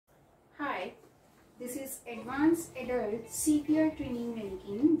This is advanced adult CPR training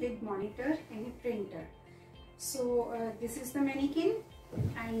Manikin with monitor and a printer. So this is the Manikin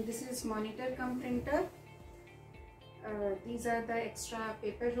and this is monitor cum printer. These are the extra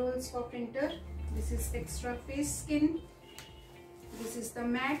paper rolls for printer. This is extra face skin. This is the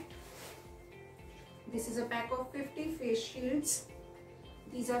mat. This is a pack of 50 face shields.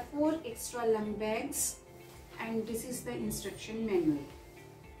 These are 4 extra lung bags and this is the instruction manual.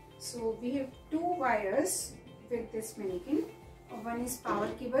 So we have 2 wires with this Manikin. One is power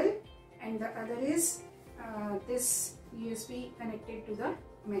cable and the other is this USB connected to the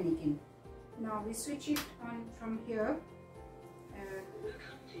Manikin. Now we switch it on from here.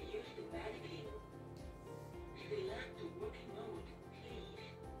 Welcome to use the Manikin. Select the working mode, please.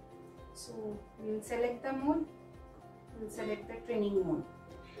 So we'll select the mode. We'll select the training mode.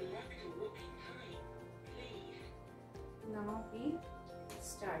 Select the working time, please. Now we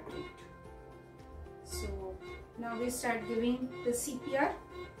start it. So now we start giving the CPR.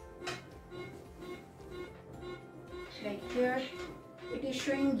 Like here it is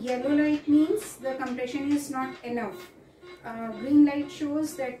showing yellow light means the compression is not enough. Green light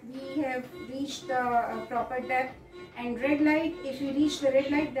shows that we have reached the proper depth, and red light, if we reach the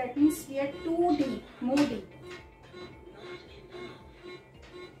red light, that means we are too deep, more deep.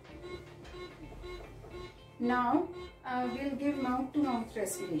 Now we'll give mouth to mouth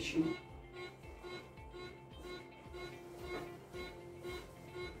respiration.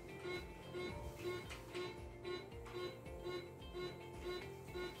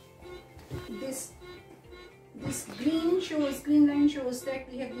 This green line shows that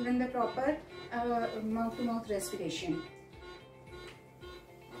we have given the proper mouth to mouth respiration.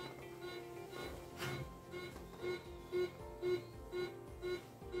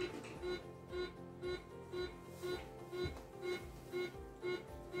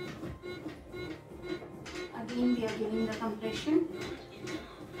 Again we are giving the compression.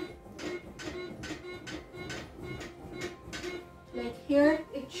 Like here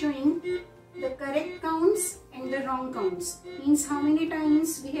it's showing the correct counts and the wrong counts. Means how many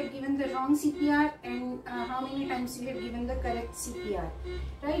times we have given the wrong CPR and how many times we have given the correct CPR,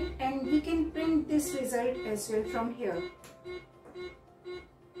 right? And we can print this result as well from here.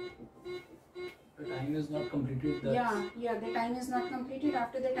 The time is not completed. Yeah, the time is not completed.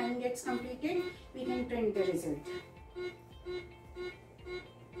 After the time gets completed, we can print the result.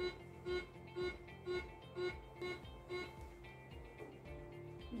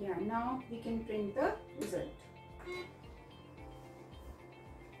 Yeah, now we can print the result.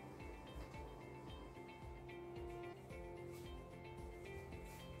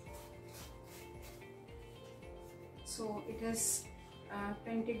 So it has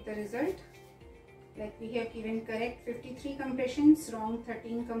printed the result. Like we have given correct 53 compressions, wrong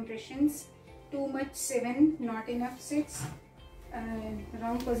 13 compressions, too much 7, not enough 6,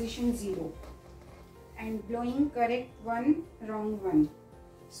 wrong position 0, and blowing correct 1, wrong 1.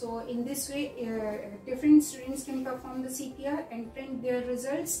 So in this way different students can perform the CPR and print their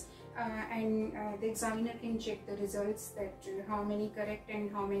results, and the examiner can check the results that how many correct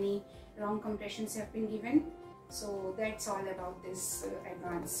and how many wrong compressions have been given. So that's all about this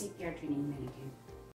advanced CPR training Manikin.